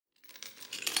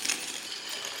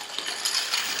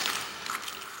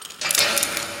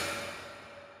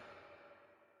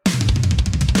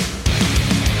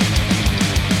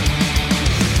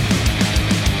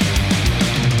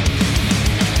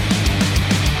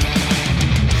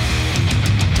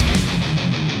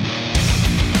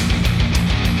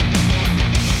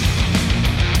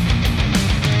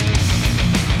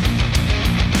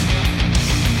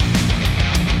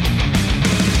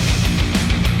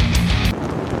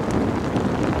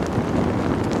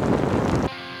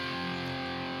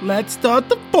Let's start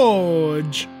the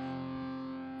forge.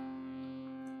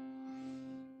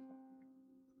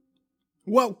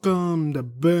 Welcome to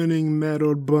Burning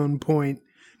Metal Burn Point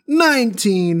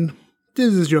 19.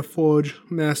 This is your Forge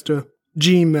Master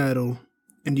G Metal.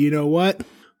 And you know what?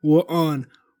 We're on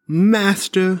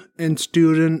Master and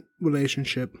Student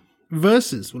Relationship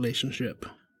versus Relationship.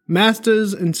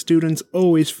 Masters and students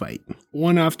always fight,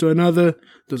 one after another.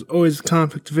 There's always a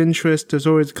conflict of interest. There's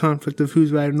always a conflict of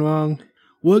who's right and wrong.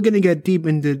 We're going to get deep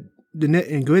into the nit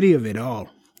and gritty of it all.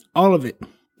 All of it.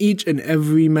 Each and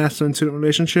every master and student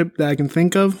relationship that I can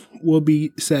think of will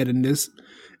be said in this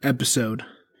episode.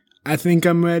 I think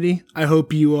I'm ready. I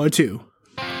hope you are too.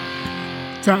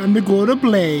 Time to go to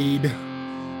Blade.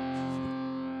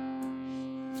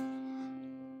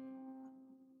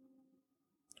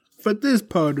 For this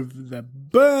part of the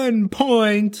Burn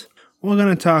Point, we're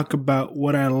going to talk about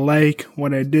what I like,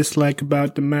 what I dislike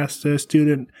about the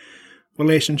master-student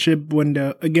relationship when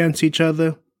they're against each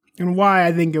other, and why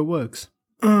I think it works.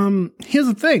 Here's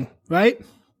the thing, right?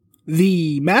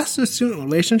 The master-student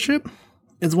relationship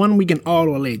is one we can all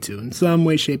relate to in some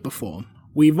way, shape, or form.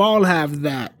 We've all have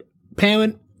that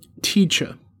parent,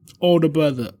 teacher, older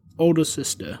brother, older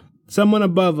sister, someone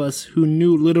above us who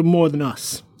knew little more than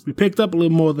us. We picked up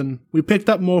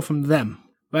more from them,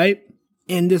 right?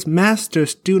 And this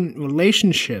master-student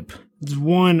relationship is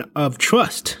one of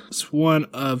trust. It's one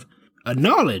of a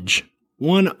knowledge.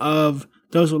 One of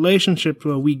those relationships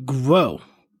where we grow.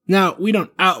 Now, we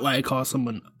don't outright call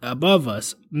someone above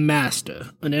us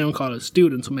master, and they don't call us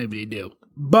students, or maybe they do.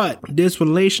 But this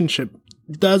relationship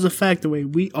does affect the way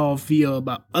we all feel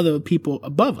about other people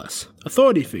above us.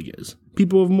 Authority figures.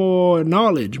 People with more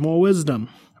knowledge, more wisdom,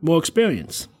 more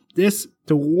experience. The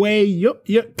way your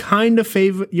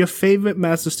favorite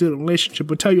master-student relationship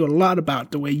will tell you a lot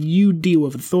about the way you deal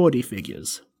with authority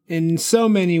figures. In so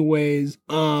many ways,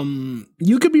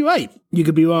 you could be right. You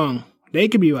could be wrong. They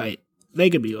could be right. They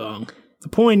could be wrong. The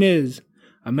point is,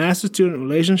 a master-student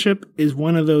relationship is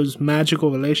one of those magical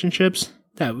relationships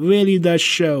that really does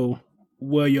show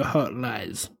where your heart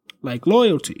lies. Like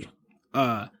loyalty,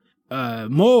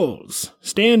 morals,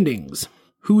 standings,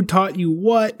 who taught you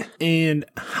what, and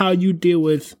how you deal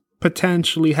with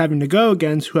potentially having to go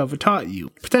against whoever taught you.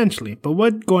 Potentially. But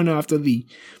we're going after the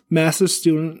master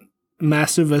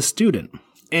versus student.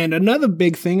 And another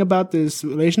big thing about this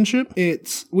relationship,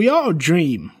 we all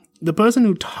dream. The person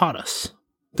who taught us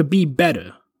to be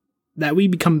better, that we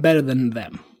become better than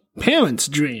them. Parents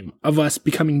dream of us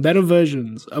becoming better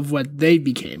versions of what they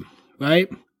became, right?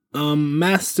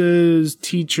 Masters,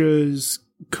 teachers,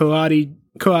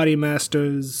 karate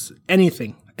masters,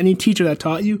 anything. Any teacher that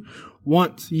taught you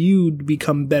wants you to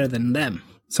become better than them.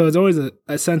 So it's always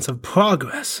a sense of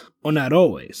progress. Or not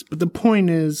always. But the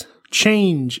point is,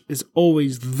 change is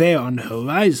always there on the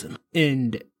horizon.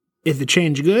 And is the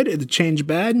change good? Is the change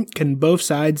bad? Can both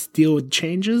sides deal with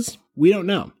changes? We don't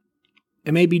know.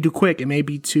 It may be too quick. It may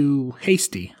be too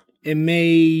hasty. It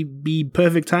may be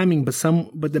perfect timing,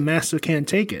 but the master can't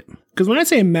take it. Because when I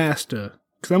say master,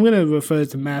 because I'm going to refer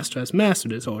to master as master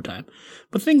this whole time,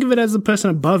 but think of it as the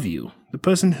person above you. The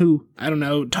person who, I don't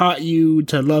know, taught you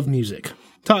to love music.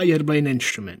 Taught you how to play an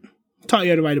instrument. Taught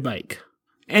you how to ride a bike.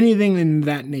 Anything in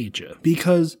that nature.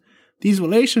 Because these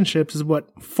relationships is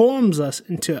what forms us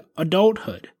into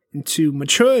adulthood, into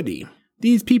maturity.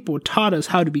 These people taught us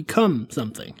how to become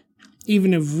something.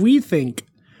 Even if we think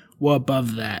we're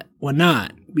above that, we're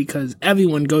not. Because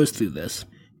everyone goes through this.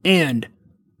 And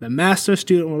the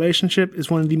master-student relationship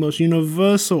is one of the most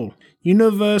universal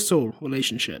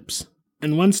relationships.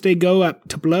 And once they go up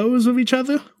to blows with each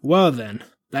other, well then,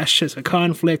 that's just a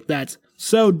conflict that's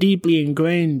so deeply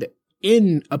ingrained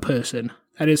in a person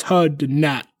that it's hard to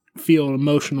not feel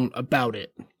emotional about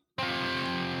it.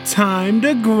 Time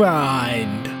to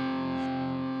grind.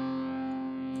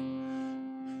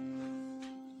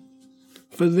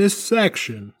 For this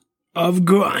section of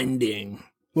grinding,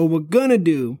 what we're gonna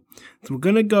do is we're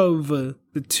gonna go over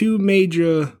the two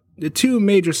major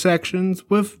sections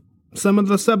with some of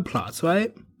the subplots,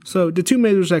 right? So the two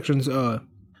major sections are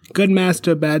good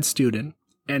master, bad student,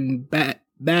 and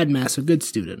bad master, good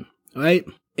student, right?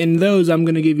 In those, I'm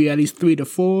going to give you at least 3 to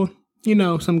 4,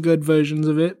 some good versions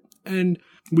of it. And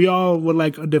we all would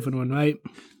like a different one, right?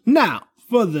 Now,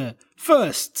 for the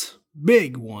first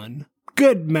big one,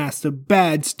 good master,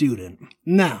 bad student.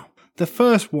 Now, the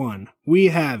first one we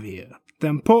have here, the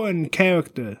important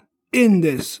character in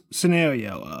this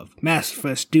scenario of master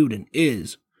first student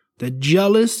is the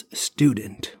jealous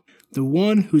student. The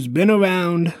one who's been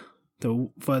around,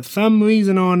 for some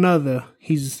reason or another,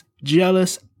 he's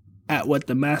jealous at what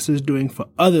the master's doing for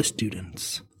other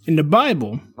students. In the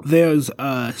Bible, there's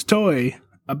a story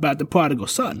about the prodigal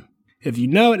son. If you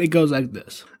know it, it goes like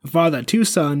this. A father had 2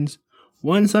 sons.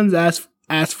 One son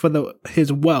asked for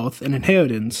his wealth and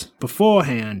inheritance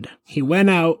beforehand. He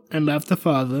went out and left the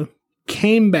father,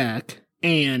 came back,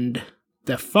 and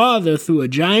the father threw a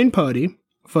giant party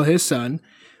for his son,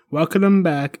 welcomed him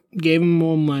back, gave him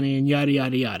more money, and yada,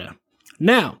 yada, yada.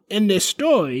 Now, in this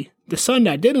story, the son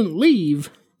that didn't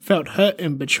leave felt hurt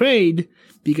and betrayed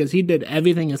because he did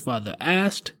everything his father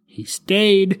asked. He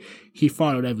stayed, he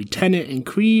followed every tenet and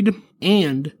creed,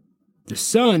 and the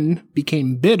son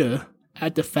became bitter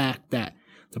at the fact that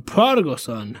the prodigal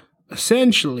son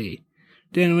essentially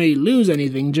didn't really lose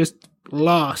anything, just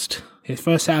lost his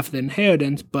first half of the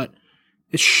inheritance, but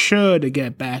is sure to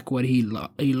get back what he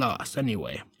lost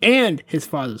anyway, and his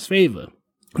father's favor.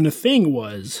 And the thing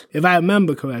was, if I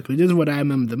remember correctly, this is what I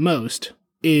remember the most,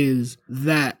 is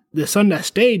that the son that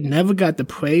stayed never got the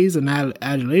praise and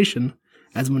adulation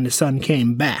as when the son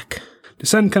came back. The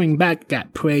son coming back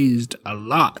got praised a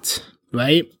lot,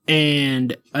 right?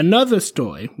 And another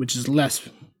story, which is less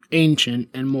ancient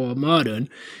and more modern,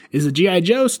 is the G.I.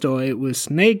 Joe story with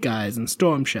Snake Eyes and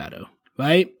Storm Shadow,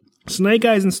 right? Snake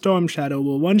Eyes and Storm Shadow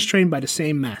were once trained by the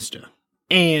same master.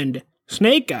 And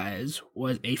Snake Eyes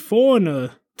was a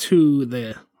foreigner to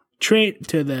the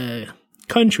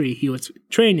country he was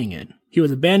training in. He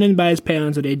was abandoned by his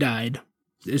parents or they died.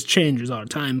 This changes all the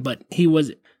time, but he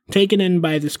was taken in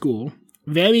by the school.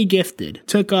 Very gifted.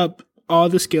 Took up all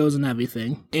the skills and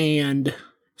everything. And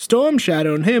Storm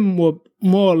Shadow and him were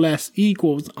more or less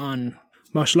equals on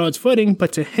martial arts footing,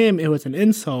 but to him it was an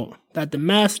insult that the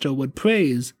master would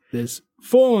praise this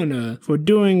foreigner for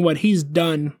doing what he's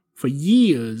done for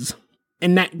years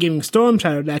and not giving Storm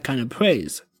Shadow that kind of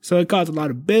praise. So it caused a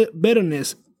lot of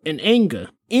bitterness and anger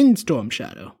in Storm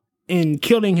Shadow in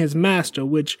killing his master,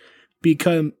 which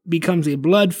becomes a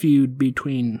blood feud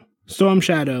between Storm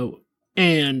Shadow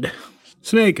and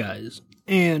Snake Eyes.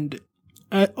 And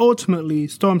ultimately,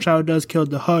 Storm Shadow does kill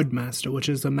the Herd Master, which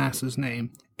is the master's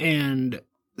name. And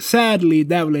sadly,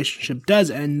 that relationship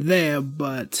does end there,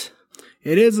 but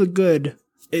it is a good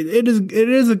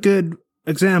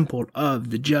example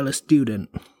of the jealous student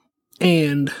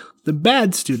and the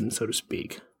bad student, so to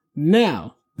speak.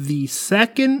 Now, the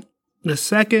second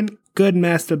good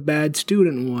master, bad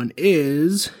student one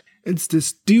it's the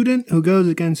student who goes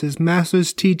against his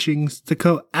master's teachings to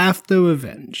go after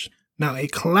revenge. Now, a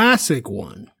classic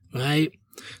one, right?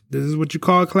 This is what you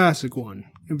call a classic one.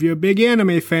 If you're a big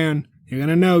anime fan, you're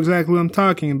gonna know exactly what I'm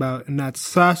talking about, and that's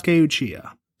Sasuke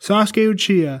Uchiha. Sasuke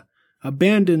Uchiha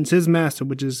abandons his master,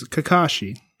 which is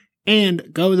Kakashi,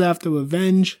 and goes after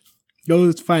revenge,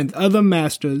 goes to find other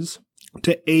masters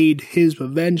to aid his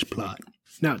revenge plot.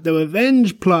 Now, the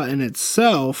revenge plot in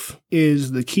itself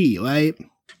is the key, right?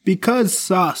 Because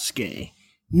Sasuke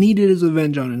needed his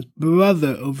revenge on his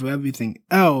brother over everything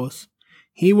else,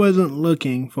 he wasn't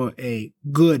looking for a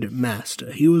good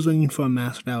master. He was looking for a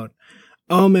master that would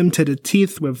arm him to the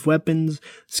teeth with weapons,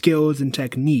 skills, and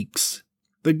techniques.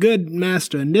 The good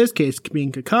master, in this case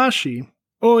being Kakashi,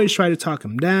 always tried to talk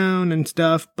him down and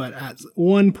stuff, but at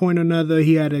one point or another,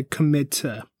 he had to commit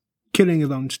to killing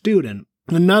his own student.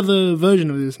 Another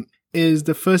version of this is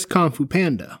the first Kung Fu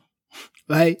Panda,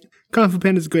 right? Kung Fu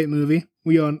Panda is a great movie.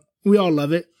 We all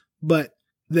love it. But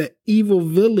the evil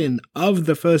villain of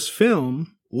the first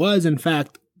film was, in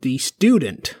fact, the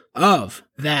student of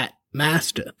that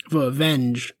master for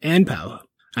revenge and power.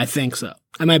 I think so.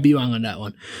 I might be wrong on that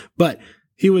one. But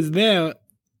he was there,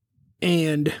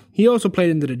 and he also played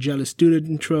into the jealous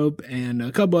student trope and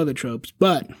a couple other tropes.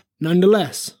 But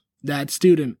nonetheless, that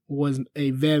student was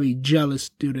a very jealous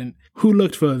student who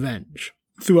looked for revenge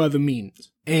through other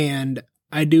means. And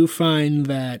I do find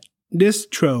that this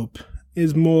trope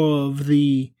is more of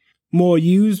the more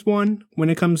used one when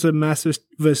it comes to master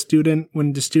versus student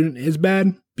when the student is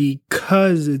bad,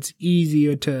 because it's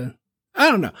easier to, I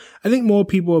don't know. I think more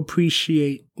people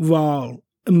appreciate raw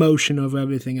emotion over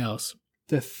everything else.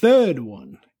 The third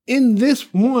one in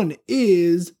this one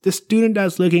is the student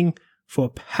that's looking for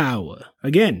power.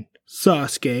 Again,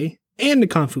 Sasuke and the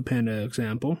Kung Fu Panda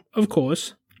example, of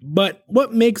course. But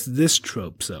what makes this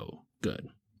trope so good?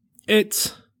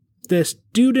 It's the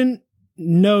student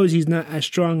knows he's not as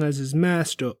strong as his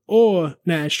master, or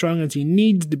not as strong as he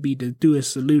needs to be to do his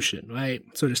solution, right?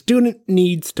 So the student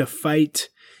needs to fight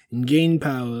and gain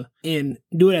power and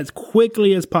do it as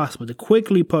quickly as possible. The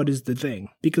quickly part is the thing.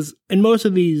 Because in most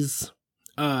of these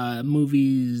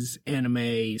movies,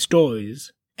 anime,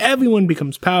 stories, everyone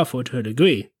becomes powerful to a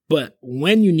degree. But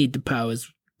when you need the power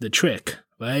is the trick,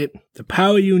 right? The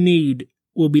power you need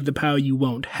will be the power you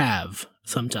won't have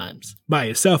sometimes, by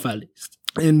yourself at least.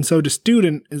 And so the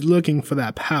student is looking for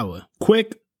that power.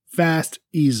 Quick, fast,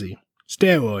 easy.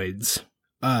 Steroids.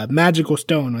 Magical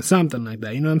stone or something like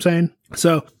that. You know what I'm saying?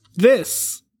 So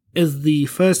this is the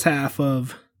first half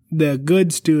of the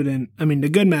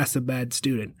good master, bad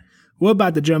student. We're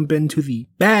about to jump into the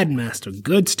bad master,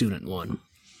 good student one.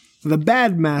 The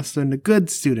bad master and the good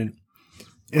student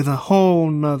is a whole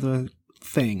nother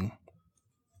thing.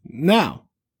 Now,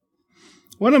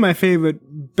 one of my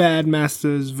favorite bad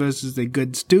masters versus a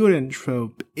good student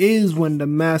trope is when the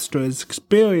master is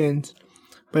experienced,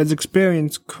 but his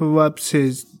experience corrupts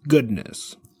his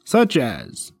goodness. Such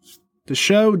as the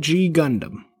show G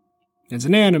Gundam. It's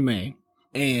an anime,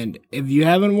 and if you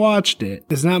haven't watched it,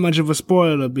 it's not much of a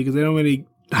spoiler because they don't really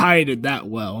hide it that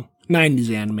well.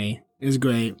 90s anime is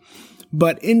great.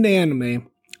 But in the anime,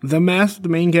 the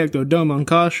main character, Domon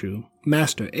Kashu,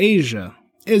 Master Asia,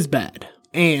 is bad.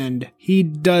 And he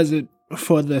does it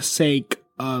for the sake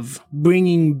of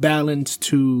bringing balance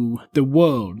to the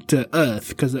world, to Earth,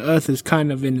 because the Earth is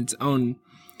kind of in its own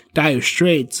dire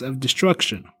straits of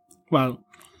destruction. While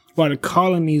the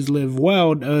colonies live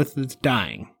well, the Earth is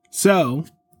dying. So,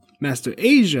 Master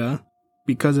Asia,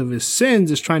 because of his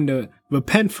sins, is trying to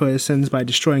repent for his sins by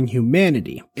destroying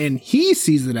humanity. And he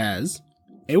sees it as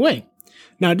a way.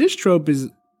 Now, this trope is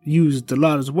used a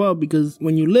lot as well because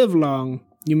when you live long,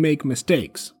 you make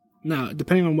mistakes. Now,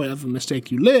 depending on whatever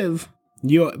mistake you live,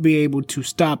 you'll be able to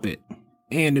stop it.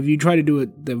 And if you try to do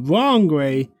it the wrong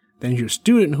way, then you're a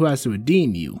student who has to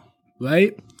redeem you,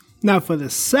 right? Now, for the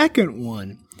second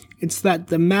one, it's that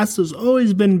the master's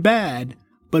always been bad,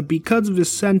 but because of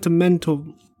his sentimental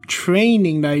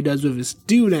training that he does with his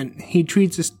student, he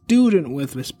treats his student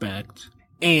with respect.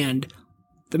 And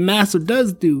the master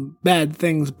does do bad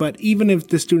things, but even if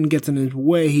the student gets in his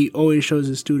way, he always shows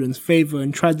his students favor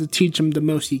and tries to teach him the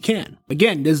most he can.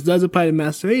 Again, this does apply to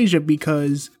Master Asia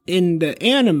because in the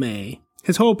anime,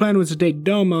 his whole plan was to take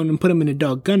Domon and put him in a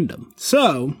Dark Gundam.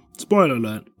 So, spoiler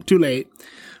alert, too late.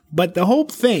 But the whole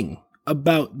thing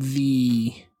about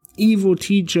the evil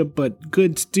teacher but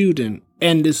good student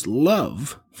and this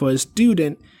love for his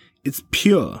student is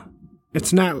pure.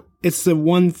 It's the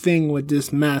one thing where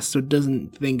this master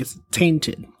doesn't think it's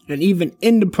tainted. And even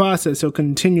in the process, he'll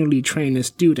continually train his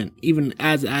student, even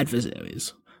as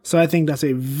adversaries. So I think that's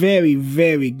a very,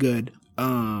 very good,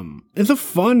 it's a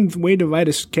fun way to write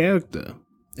a character.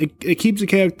 It keeps a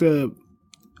character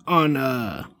on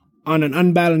an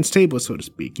unbalanced table, so to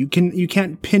speak. You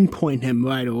can't pinpoint him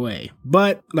right away.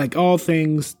 But like all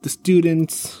things, the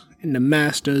students and the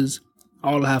masters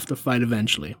all have to fight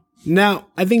eventually. Now,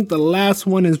 I think the last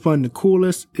one is one of the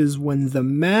coolest, is when the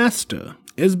master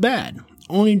is bad,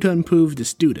 only to improve the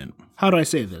student. How do I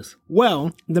say this?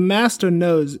 Well, the master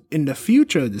knows in the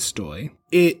future of the story,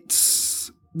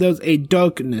 there's a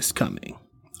darkness coming.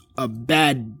 A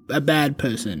bad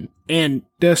person. And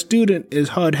the student is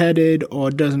hard-headed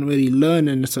or doesn't really learn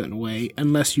in a certain way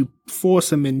unless you force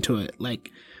them into it,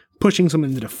 like pushing someone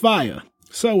into the fire.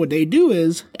 So what they do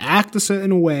is act a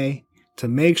certain way to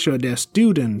make sure their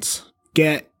students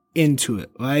get into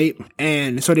it, right?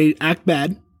 And so they act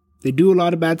bad. They do a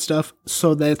lot of bad stuff,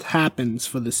 so that happens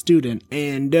for the student.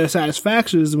 And their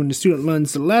satisfaction is when the student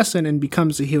learns the lesson and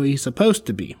becomes the hero he's supposed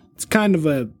to be. It's kind of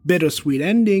a bittersweet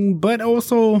ending, but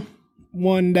also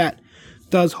one that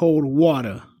does hold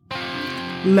water.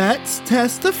 Let's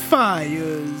test the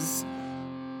fires.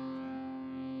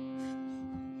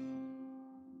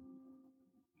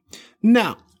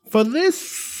 Now, for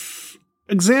this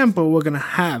example we're going to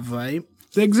have, right?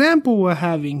 The example we're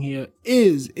having here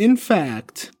is, in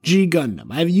fact, G Gundam.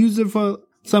 I've used it for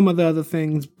some of the other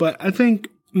things, but I think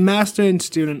Master and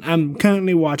Student, I'm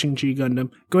currently watching G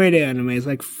Gundam. Great anime. It's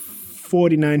like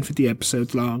 49, 50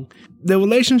 episodes long. The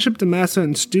relationship to Master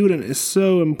and Student is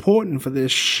so important for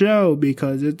this show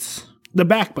because it's the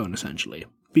backbone, essentially.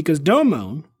 Because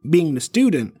Domon, being the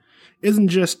student, isn't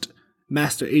just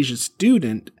Master Asia's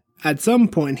student. At some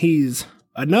point, he's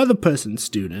another person's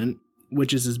student,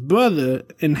 which is his brother,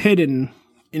 in hidden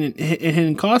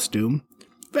costume.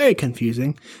 Very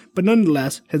confusing. But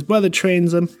nonetheless, his brother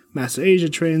trains him, Master Asia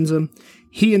trains him,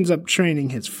 he ends up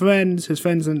training his friends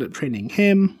end up training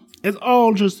him. It's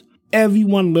all just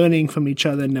everyone learning from each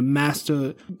other, and the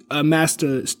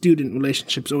master-student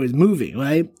relationship's always moving,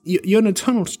 right? You're an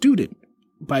eternal student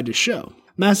by the show.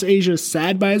 Master Asia is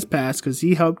sad by his past because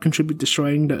he helped contribute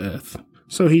destroying the Earth.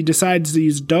 So he decides to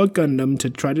use Dark Gundam to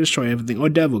try to destroy everything, or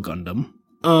Devil Gundam.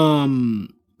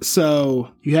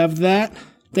 So you have that.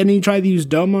 Then he tried to use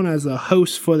Domon as a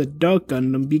host for the Dark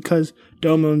Gundam because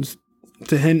Domon's,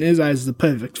 to his eyes, the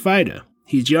perfect fighter.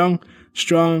 He's young,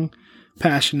 strong,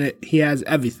 passionate. He has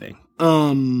everything.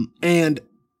 And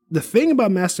the thing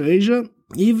about Master Asia,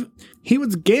 he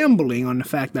was gambling on the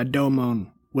fact that Domon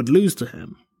would lose to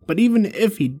him. But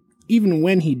even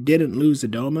when he didn't lose to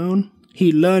Domon,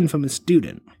 he learned from his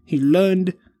student. He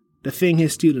learned the thing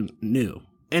his student knew.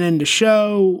 And in the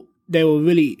show, they were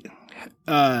really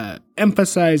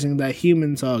emphasizing that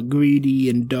humans are greedy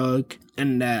and dark,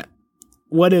 and that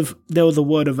what if there was a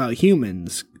world without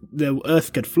humans, the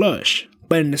Earth could flourish.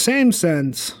 But in the same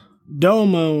sense,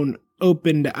 Domon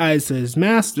opened the eyes to his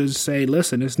masters to say,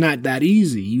 listen, it's not that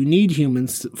easy. You need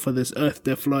humans for this Earth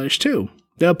to flourish too.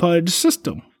 They're part of the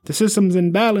system. The system's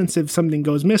in balance if something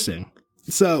goes missing.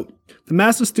 So, the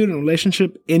master-student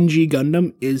relationship in G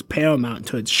Gundam is paramount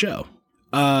to its show.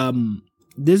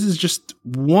 This is just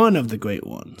one of the great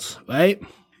ones, right?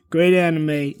 Great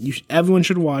anime. Everyone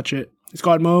should watch it. It's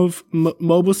called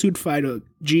Mobile Suit Fighter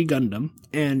G Gundam.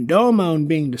 And Domon,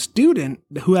 being the student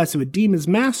who has to redeem his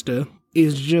master,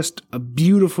 is just a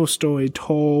beautiful story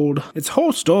told. Its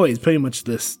whole story is pretty much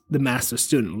the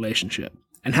master-student relationship.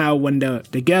 And how when they're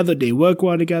together, they work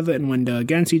well together. And when they're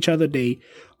against each other, they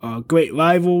are great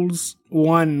rivals.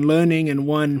 One learning and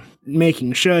one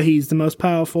making sure he's the most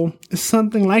powerful. It's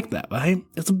something like that, right?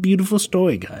 It's a beautiful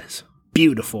story, guys.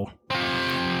 Beautiful.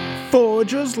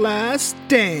 Forger's Last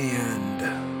Stand.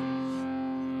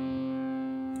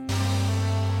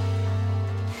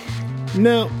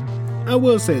 Now, I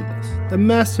will say this. The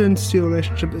master and student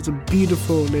relationship is a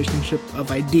beautiful relationship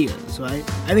of ideas, right?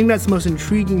 I think that's the most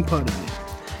intriguing part of it.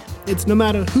 It's no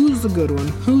matter who's the good one,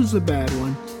 who's the bad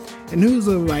one, and who's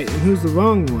the right and who's the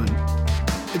wrong one.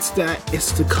 It's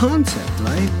the concept,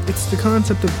 right? It's the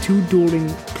concept of two dueling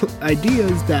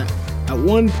ideas that at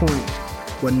one point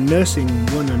were nursing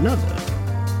one another,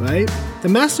 right? The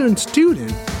master and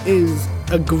student is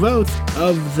a growth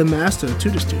of the master to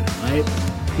the student, right?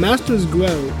 Masters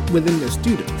grow within their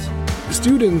students. The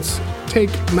students take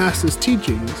masters'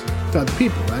 teachings to other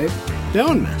people, right? Their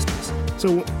own masters.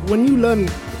 So when you learn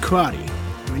karate,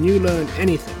 when you learn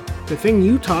anything, the thing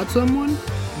you taught someone,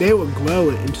 they will grow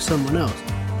it into someone else.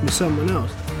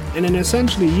 And then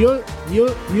essentially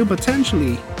you're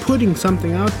potentially putting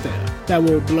something out there that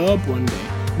will blow up one day,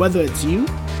 whether it's you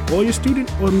or your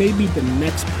student or maybe the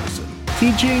next person.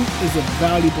 Teaching is a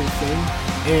valuable thing,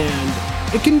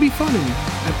 and it can be fun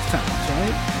at times,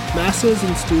 right? Masters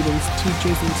and students,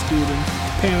 teachers and students,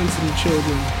 parents and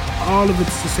children, all of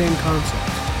it's the same concept.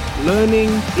 Learning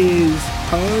is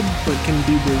hard, but can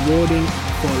be rewarding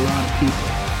for a lot of people.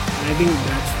 And I think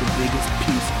that's the biggest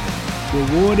piece of it.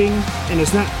 Rewarding, and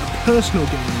it's not a personal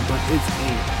game, but it's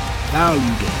a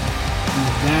value game. And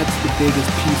that's the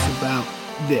biggest piece about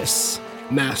this,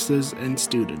 masters and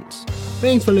students.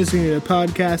 Thanks for listening to the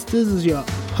podcast. This is your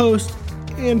host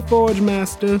and Forge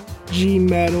Master, G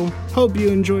Metal. Hope you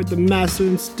enjoyed the Master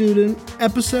and Student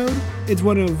episode. It's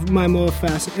one of my more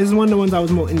fascinating. It's one of the ones I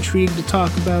was more intrigued to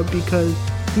talk about because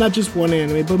not just one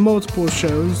anime, but multiple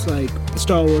shows, like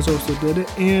Star Wars also did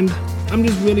it, and I'm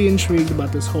just really intrigued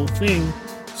about this whole thing.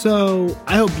 So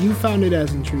I hope you found it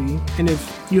as intriguing, and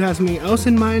if you have something else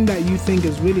in mind that you think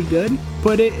is really good,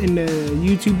 put it in the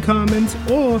YouTube comments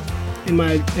or in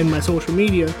my social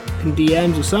media, in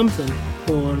DMs or something,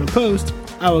 or on a post.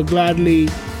 I will gladly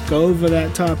go over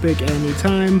that topic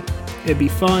anytime. It'd be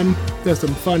fun. There's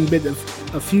some fun bit of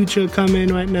a future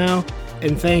coming right now.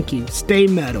 And thank you. Stay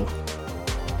metal.